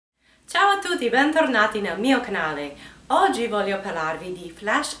tutti, bentornati nel mio canale. Oggi voglio parlarvi di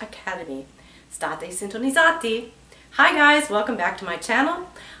Flash Academy. State sintonizzati? Hi guys, welcome back to my channel.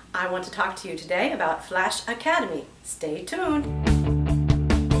 I want to talk to you today about Flash Academy. Stay tuned.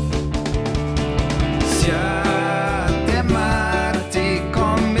 Siate matti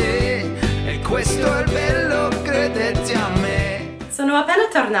con me e questo è il bello, credete a me. Sono appena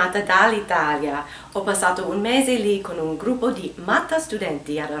tornata dall'Italia. Ho passato un mese lì con un gruppo di Matta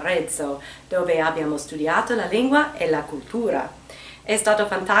studenti ad Arezzo, dove abbiamo studiato la lingua e la cultura. È stato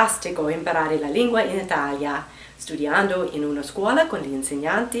fantastico imparare la lingua in Italia, studiando in una scuola con gli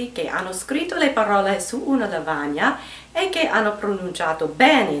insegnanti che hanno scritto le parole su una lavagna e che hanno pronunciato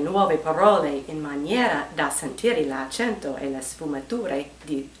bene nuove parole in maniera da sentire l'accento e le sfumature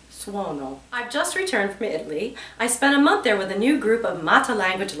di suono. I've just returned from Italy. I spent a month there with a new group of Matta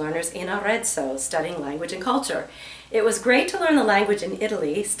language learners in Arezzo, studying language and culture. It was great to learn the language in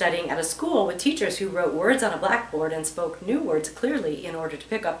Italy, studying at a school with teachers who wrote words on a blackboard and spoke new words clearly in order to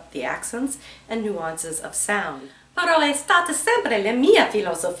pick up the accents and nuances of sound. Però è stata sempre la mia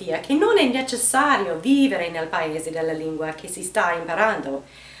filosofia che non è necessario vivere nel paese della lingua che si sta imparando.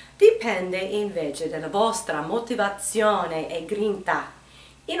 Dipende invece dalla vostra motivazione e grinta.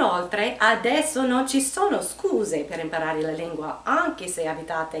 Inoltre, adesso non ci sono scuse per imparare la lingua, anche se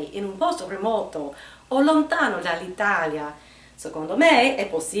abitate in un posto remoto o lontano dall'Italia. Secondo me è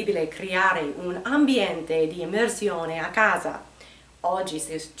possibile creare un ambiente di immersione a casa. Oggi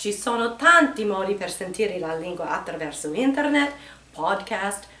ci sono tanti modi per sentire la lingua attraverso internet,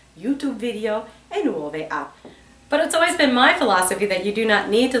 podcast, YouTube video e nuove app. But it's always been my philosophy that you do not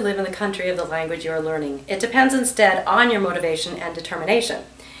need to live in the country of the language you are learning. It depends instead on your motivation and determination.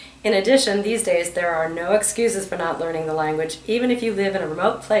 In addition, these days there are no excuses for not learning the language, even if you live in a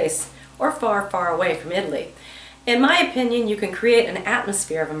remote place or far, far away from Italy. In my opinion, you can create an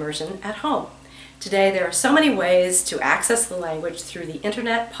atmosphere of immersion at home. Today, there are so many ways to access the language through the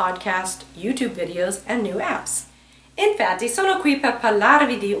internet, podcast, YouTube videos, and new apps. Infatti, sono qui per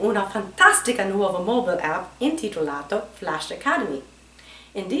parlarvi di una fantastica nuova mobile app intitolato Flash Academy.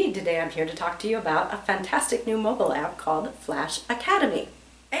 Indeed, today I'm here to talk to you about a fantastic new mobile app called Flash Academy.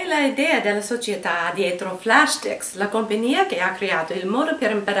 È l'idea della società dietro FlashSticks, la compagnia che ha creato il modo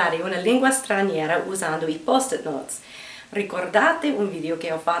per imparare una lingua straniera usando i post-it notes. Ricordate un video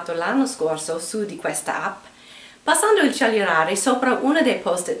che ho fatto l'anno scorso su di questa app? Passando il cellulare sopra uno dei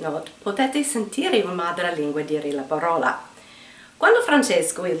post-it note potete sentire un madrelingua dire la parola. Quando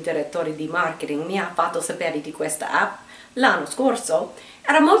Francesco, il direttore di marketing, mi ha fatto sapere di questa app l'anno scorso,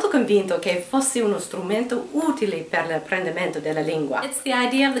 era molto convinto che fosse uno strumento utile per l'apprendimento della lingua. It's the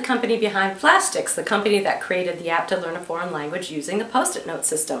idea of the company behind FlashSticks, the company that created the app to learn a foreign language using the post-it note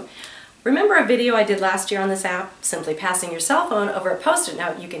system. Remember a video I did last year on this app? Simply passing your cell phone over a post-it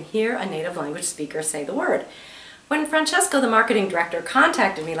note, you can hear a native language speaker say the word. When Francesco, the marketing director,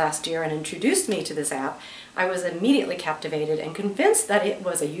 contacted me last year and introduced me to this app, I was immediately captivated and convinced that it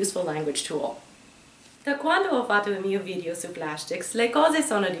was a useful language tool. Da quando ho fatto il mio video su FlashSticks, le cose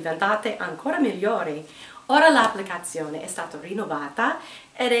sono diventate ancora migliori. Ora l'applicazione è stata rinnovata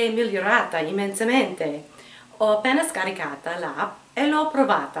ed è migliorata immensamente. Ho appena scaricata l'app e l'ho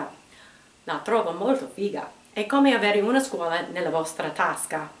provata. La trovo molto figa. È come avere una scuola nella vostra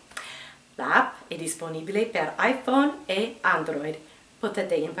tasca. L'app è disponibile per iPhone e Android.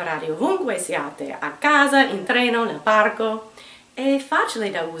 Potete imparare ovunque siate, a casa, in treno, nel parco. È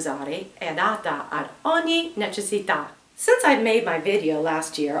facile da usare e adatta ad ogni necessità. Since I made my video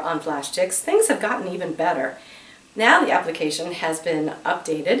last year on FlashSticks, things have gotten even better. Now the application has been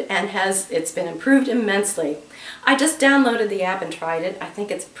updated and it's been improved immensely. I just downloaded the app and tried it. I think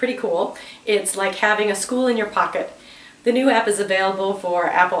it's pretty cool. It's like having a school in your pocket. The new app is available for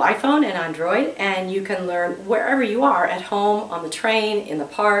Apple iPhone and Android, and you can learn wherever you are, at home, on the train, in the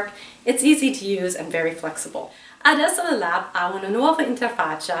park. It's easy to use and very flexible. Adesso l'app ha una nuova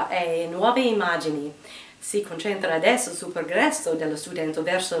interfaccia e nuove immagini. Si concentra adesso sul progresso dello studente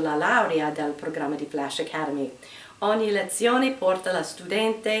verso la laurea del programma di Flash Academy. Ogni lezione porta la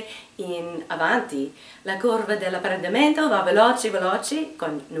studente in avanti. La curva dell'apprendimento va veloce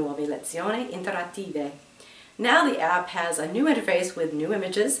con nuove lezioni interattive. Now the app has a new interface with new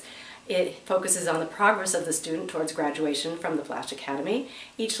images. It focuses on the progress of the student towards graduation from the Flash Academy.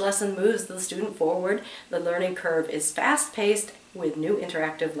 Each lesson moves the student forward. The learning curve is fast-paced with new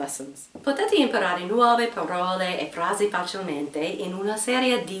interactive lessons. Potete imparare nuove parole e frasi facilmente in una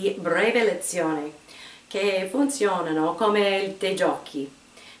serie di brevi lezioni che funzionano come dei giochi.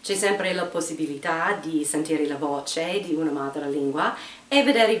 C'è sempre la possibilità di sentire la voce di una madrelingua e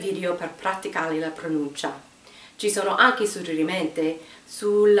vedere video per praticare la pronuncia. Ci sono anche suggerimenti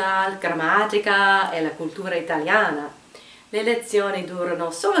sulla grammatica e la cultura italiana. Le lezioni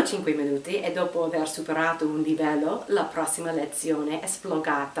durano solo 5 minuti e dopo aver superato un livello, la prossima lezione è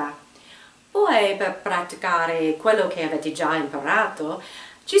sblocata. Poi, per praticare quello che avete già imparato,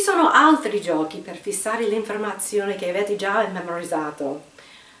 ci sono altri giochi per fissare l'informazione che avete già memorizzato.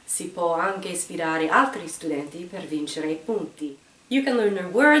 Si può anche sfidare altri studenti per vincere punti. You can learn new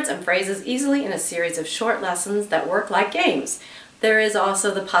words and phrases easily in a series of short lessons that work like games. There is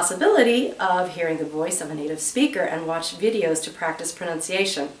also the possibility of hearing the voice of a native speaker and watch videos to practice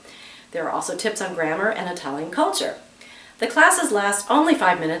pronunciation. There are also tips on grammar and Italian culture. The classes last only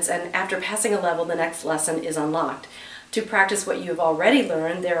 5 minutes, and after passing a level, the next lesson is unlocked. To practice what you have already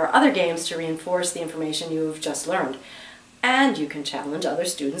learned, there are other games to reinforce the information you have just learned. And you can challenge other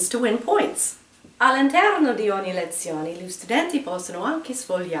students to win points. All'interno di ogni lezione, gli studenti possono anche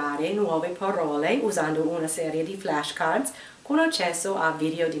sfogliare nuove parole usando una serie di flashcards con accesso a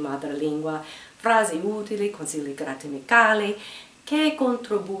video di madrelingua, frasi utili, consigli grammaticali che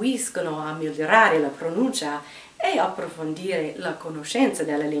contribuiscono a migliorare la pronuncia e approfondire la conoscenza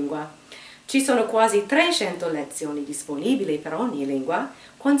della lingua. Ci sono quasi 300 lezioni disponibili per ogni lingua,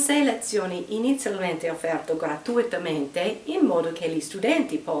 con 6 lezioni inizialmente offerte gratuitamente in modo che gli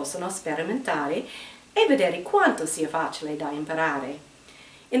studenti possano sperimentare e vedere quanto sia facile da imparare.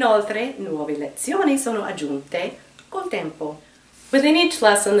 Inoltre, nuove lezioni sono aggiunte col tempo. Within each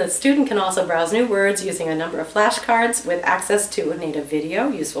lesson, the student can also browse new words using a number of flashcards with access to a native video,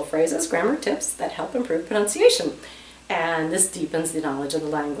 useful phrases, grammar tips that help improve pronunciation. And this deepens the knowledge of the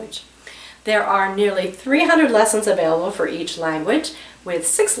language. There are nearly 300 lessons available for each language, with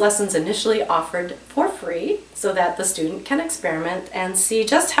 6 lessons initially offered for free so that the student can experiment and see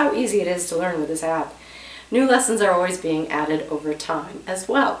just how easy it is to learn with this app. New lessons are always being added over time as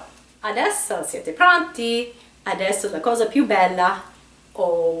well. Adesso siete pronti? Adesso la cosa più bella,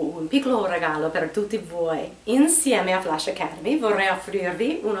 ho un piccolo regalo per tutti voi. Insieme a Flash Academy vorrei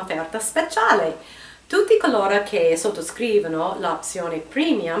offrirvi un'offerta speciale. Tutti coloro che sottoscrivono l'opzione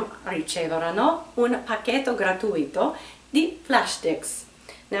Premium riceveranno un pacchetto gratuito di Flash Sticks.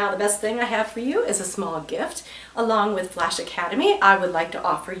 Now, the best thing I have for you is a small gift. Along with Flash Academy, I would like to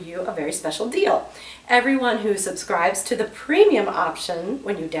offer you a very special deal. Everyone who subscribes to the Premium option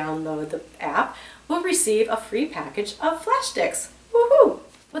when you download the app will receive a free package of Flash Sticks. Woohoo!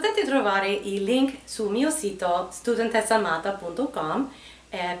 Potete trovare il link sul mio sito studentessamatta.com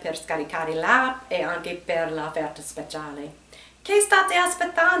per scaricare l'app e anche per l'offerta speciale. Che state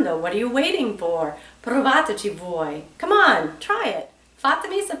aspettando? What are you waiting for? Provateci voi. Come on, try it.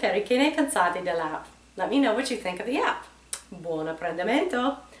 Fatemi sapere che ne pensate dell'app. Let me know what you think of the app. Buon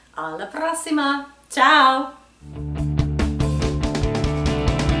apprendimento! Alla prossima! Ciao!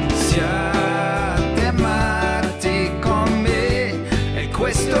 Siate matti con me e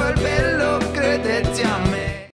questo è il bello, credete a me.